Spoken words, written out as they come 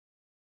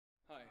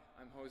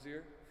I'm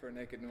Hozier for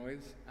Naked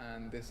Noise,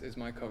 and this is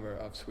my cover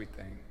of Sweet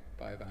Thing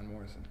by Van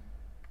Morrison.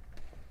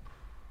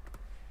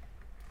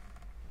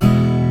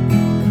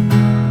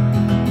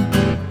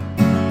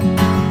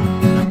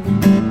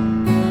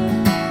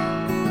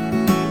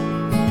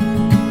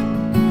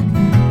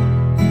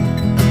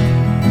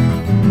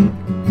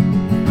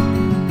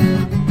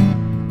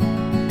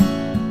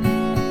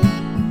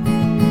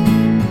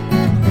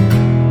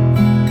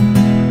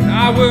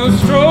 I will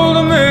stroll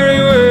the merry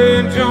way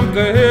and jump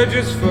the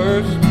hedges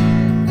first.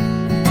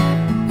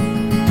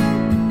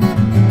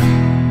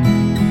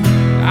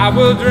 I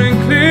will drink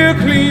clear,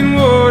 clean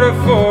water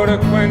for to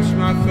quench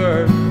my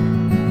thirst.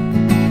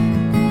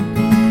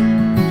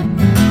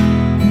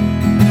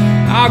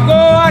 I'll go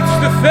watch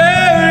the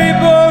ferry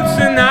boats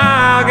and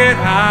I'll get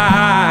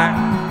high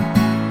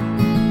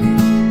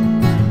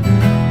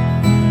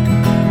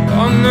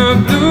on the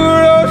blue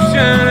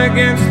ocean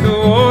against the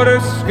water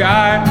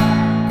sky.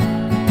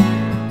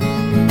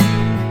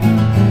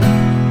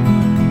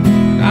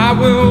 I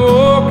will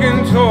walk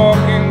and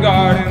talk in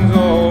gardens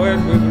all wet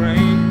with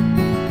rain.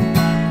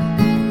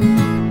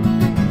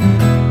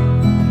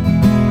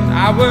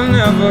 I will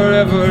never,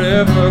 ever,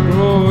 ever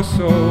grow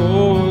so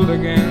old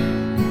again.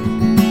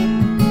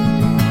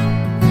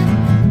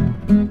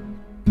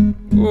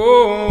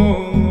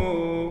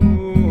 Oh,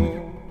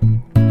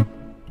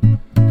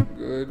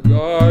 good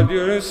God,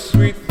 you're a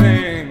sweet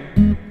thing.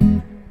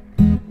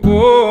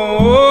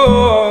 Oh,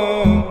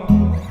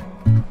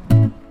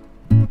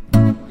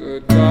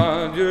 good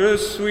God, you're a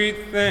sweet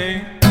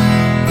thing.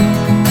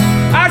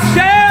 I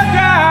shall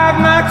drive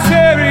my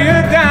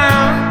chariot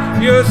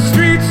down your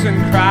streets and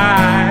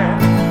cry.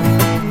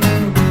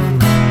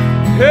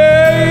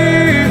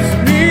 Hey, it's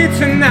me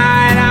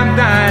tonight, I'm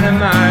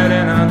dynamite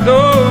and I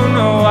don't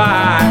know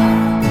why.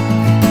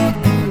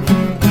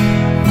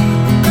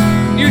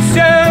 You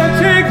shall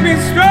take me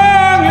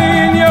strongly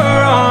in your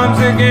arms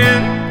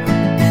again.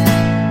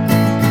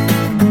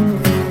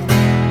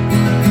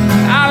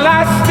 I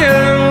lie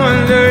still and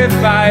wonder if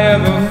I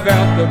ever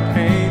felt the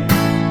pain.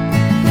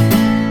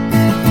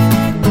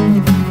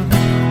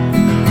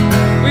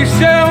 We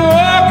shall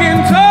walk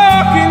and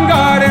talk in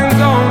gardens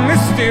all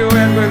misty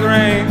wet with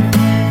rain.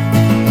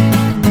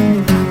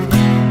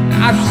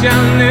 I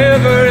shall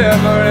never,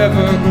 ever,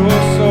 ever grow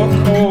so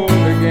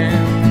cold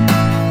again.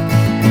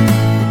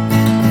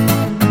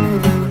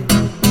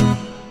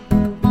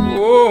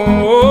 Oh,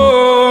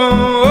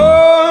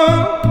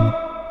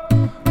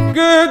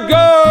 good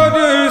God,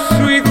 you're a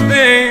sweet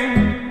thing.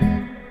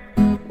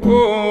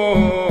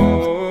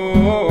 Oh,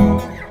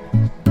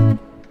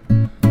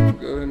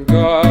 good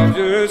God,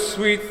 you're a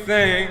sweet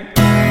thing.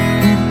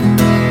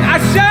 I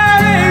shall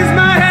raise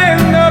my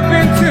hand up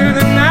into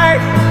the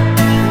night,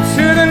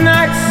 into the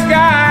night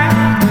sky,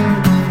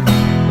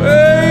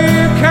 where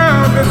you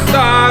count the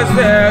stars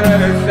there that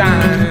are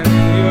shining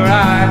in your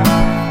eyes.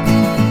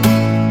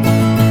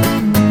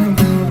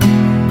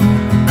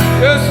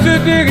 Just to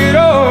dig it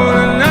all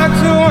and not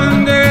to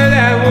wonder,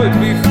 that would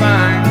be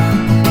fine.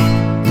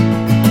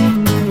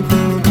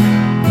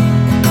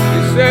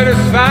 You're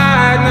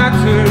satisfied not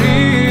to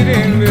read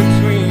in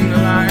between the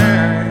lines.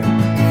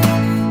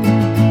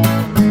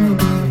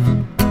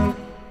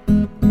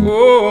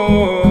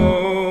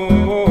 Oh,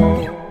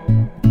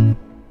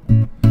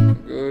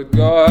 good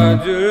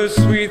God, you're a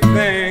sweet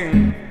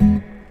thing.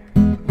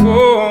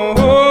 Oh,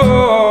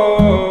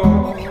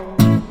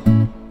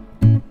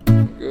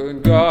 good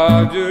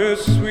God, you're a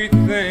sweet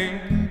thing.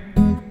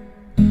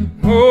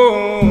 Oh,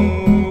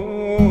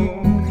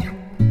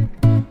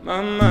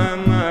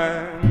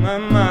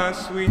 my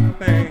sweet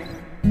thing.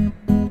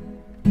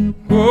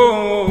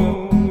 Oh.